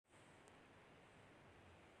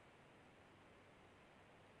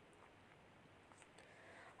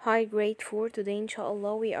Hi, grade 4. Today,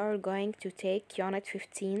 inshallah, we are going to take Unit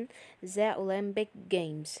 15, the Olympic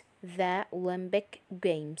Games. The Olympic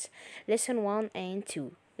Games. Lesson 1 and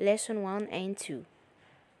 2. Lesson 1 and 2.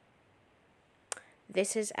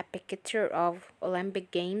 This is a picture of Olympic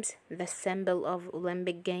Games, the symbol of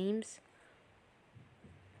Olympic Games.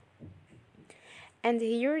 And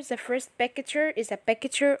here, the first picture is a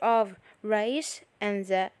picture of race, and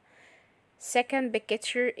the second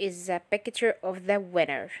picture is a picture of the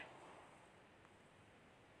winner.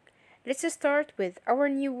 Let's start with our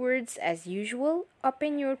new words as usual.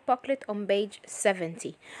 Open your booklet on page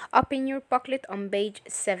 70. Open your booklet on page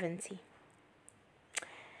 70.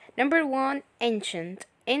 Number 1, ancient.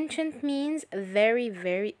 Ancient means very,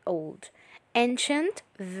 very old. Ancient,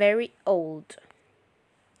 very old.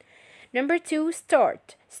 Number 2,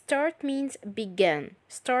 start. Start means begin.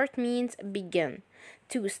 Start means begin.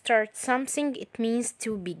 To start something, it means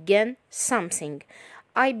to begin something.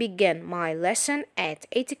 I begin my lesson at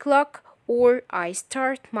 8 o'clock, or I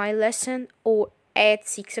start my lesson at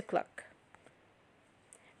 6 o'clock.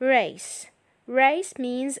 Race. Race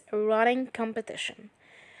means running competition.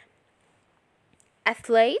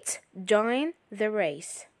 Athletes join the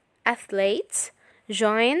race. Athletes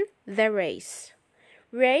join the race.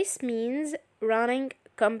 Race means running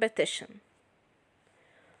competition.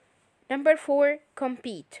 Number 4,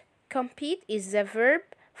 compete. Compete is the verb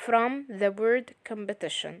from the word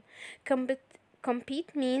competition.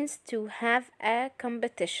 Compete means to have a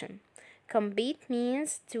competition. Compete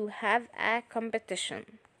means to have a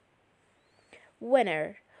competition.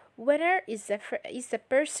 Winner. Winner is the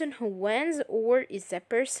person who wins or is the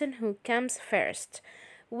person who comes first.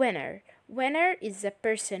 Winner. Winner is the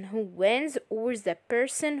person who wins or the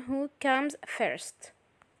person who comes first.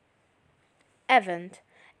 Event.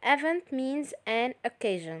 Event means an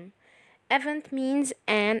occasion. Event means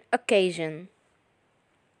an occasion.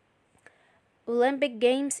 Olympic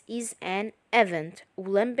Games is an event.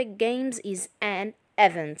 Olympic Games is an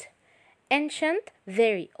event. Ancient,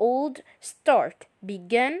 very old, start,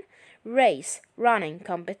 begin, race, running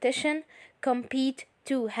competition, compete,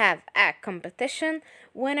 to have a competition,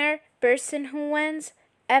 winner, person who wins,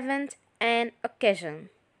 event, an occasion.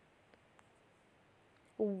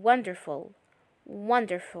 Wonderful,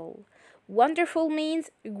 wonderful. Wonderful means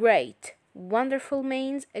great. Wonderful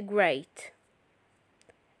means great.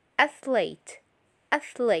 Athlete.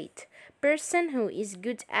 Athlete. Person who is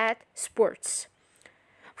good at sports.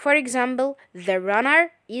 For example, the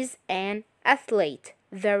runner is an athlete.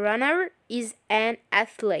 The runner is an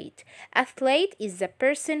athlete. Athlete is the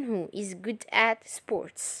person who is good at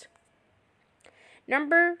sports.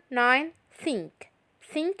 Number 9, think.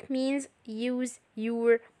 Think means use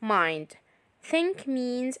your mind. Think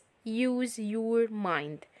means use your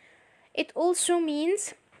mind. It also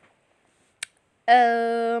means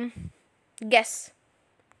guess.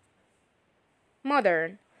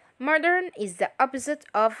 Modern. Modern is the opposite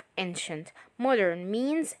of ancient. Modern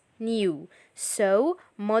means new. So,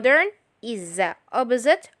 modern is the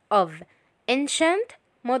opposite of ancient.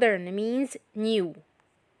 Modern means new.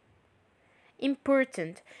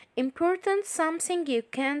 Important. Important, something you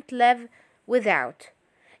can't live without.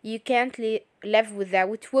 You can't live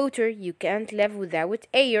without water. You can't live without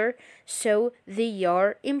air. So they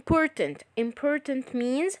are important. Important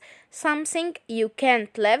means something you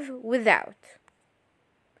can't live without.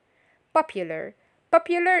 Popular.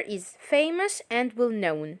 Popular is famous and well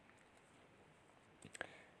known.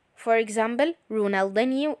 For example,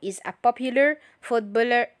 Ronaldinho is a popular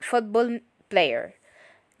football player.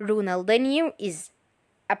 Ronaldinho is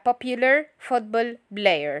a popular football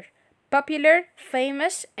player. Popular,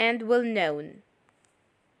 famous, and well known.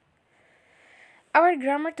 Our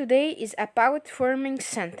grammar today is about forming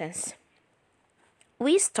sentence.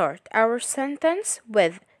 We start our sentence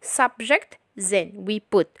with subject, then we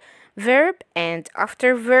put verb, and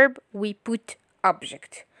after verb we put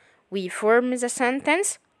object. We form the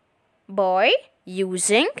sentence by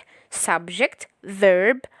using subject,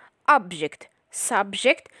 verb, object.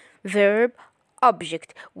 Subject, verb,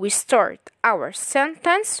 object. We start our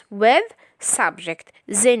sentence with subject,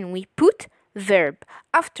 then we put verb.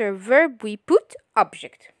 After verb we put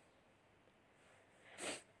object.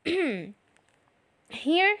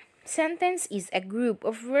 Here, sentence is a group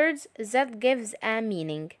of words that gives a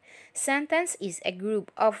meaning. Sentence is a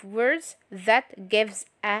group of words that gives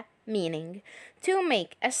a meaning. To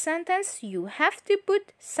make a sentence, you have to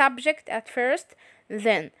put subject at first,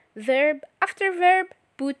 then verb, after verb,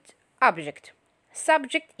 put object.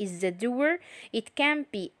 Subject is the doer. It can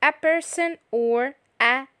be a person or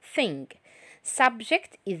a thing.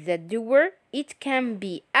 Subject is the doer. It can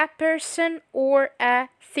be a person or a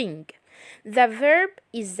thing. The verb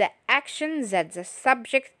is the action that the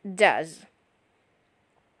subject does.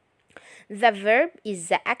 The verb is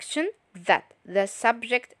the action that the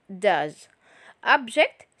subject does.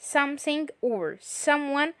 Object, something or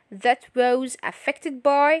someone that was affected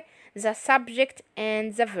by the subject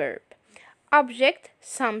and the verb. Object,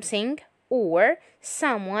 something or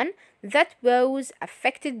someone that was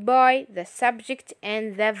affected by the subject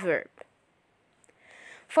and the verb.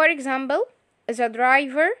 For example, the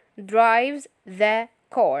driver drives the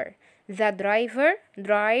car. The driver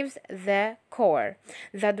drives the car.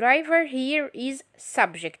 The driver here is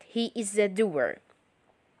subject. He is the doer.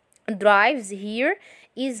 Drives here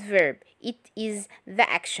is verb. It is the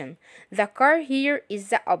action. The car here is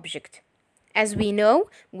the object. As we know,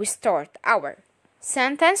 we start our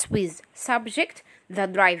sentence with subject. The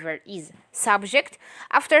driver is subject.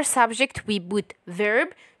 After subject, we put verb.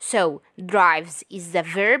 So, drives is the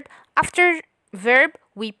verb. After verb,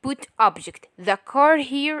 we put object. The car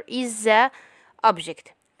here is the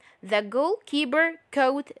object. The goalkeeper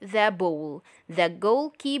caught the ball. The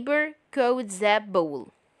goalkeeper caught the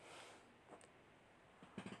ball.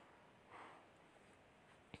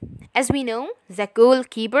 As we know, the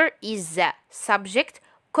goalkeeper is the subject,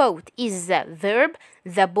 caught is the verb,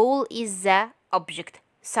 the ball is the object.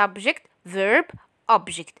 Subject, verb,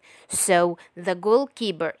 object. So, the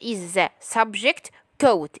goalkeeper is the subject,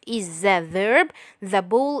 caught is the verb, the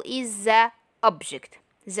ball is the object.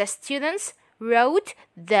 The students wrote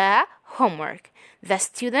the homework. The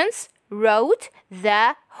students wrote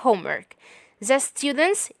the homework. The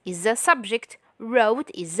students is the subject, wrote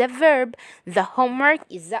is the verb, the homework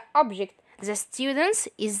is the object, the students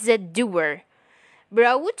is the doer.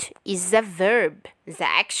 Wrote is the verb, the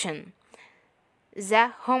action.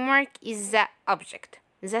 The homework is the object.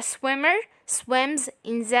 The swimmer swims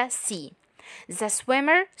in the sea. The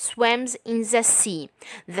swimmer swims in the sea.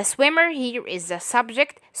 The swimmer here is the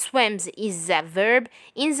subject, swims is the verb,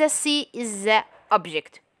 in the sea is the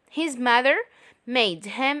object. His mother made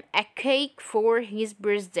him a cake for his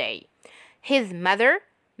birthday. His mother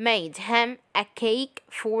made him a cake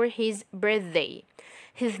for his birthday.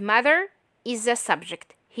 His mother is the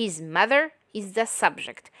subject. His mother is the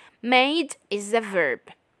subject. Made is the verb.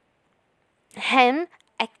 Him,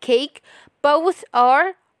 a cake, both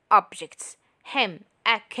are objects. Him,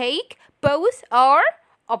 a cake, both are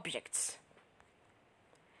objects.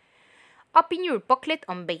 Open your booklet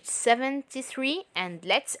on page 73 and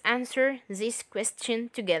let's answer this question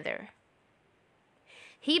together.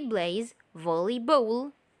 He plays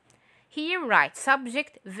volleyball. Here write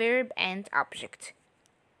subject, verb and object.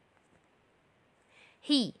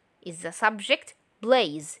 He is the subject,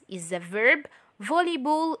 plays is the verb,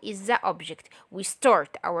 volleyball is the object. We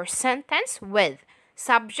start our sentence with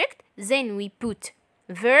subject, then we put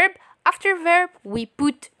verb, after verb we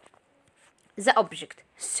put the object.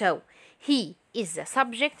 So, he is the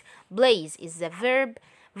subject, plays is the verb,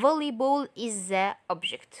 volleyball is the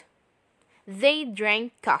object. They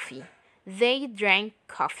drank coffee. They drank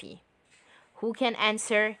coffee. Who can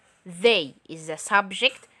answer? They is the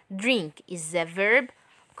subject, drink is the verb,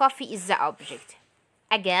 coffee is the object.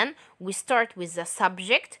 Again, we start with the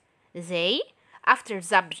subject, they, after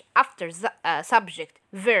subject,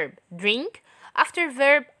 verb, drink, after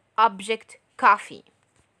verb, object, coffee.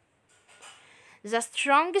 The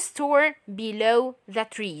strong storm below the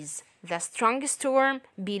trees. The strong storm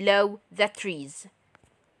below the trees.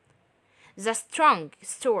 The strong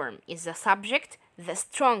storm is the subject, the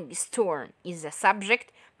strong storm is the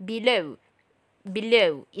subject, below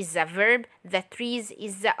is the verb, the trees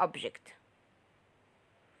is the object.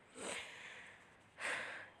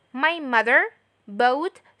 My mother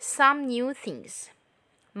bought some new things.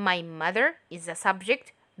 My mother is the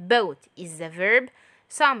subject, bought is the verb,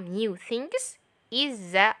 some new things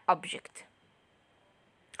is the object.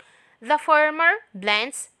 The farmer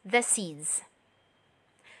plants the seeds.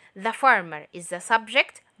 The farmer is the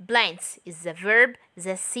subject, plants is the verb,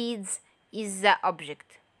 the seeds is the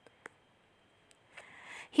object.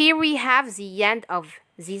 Here we have the end of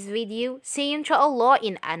this video. See you inshallah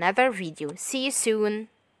in another video. See you soon.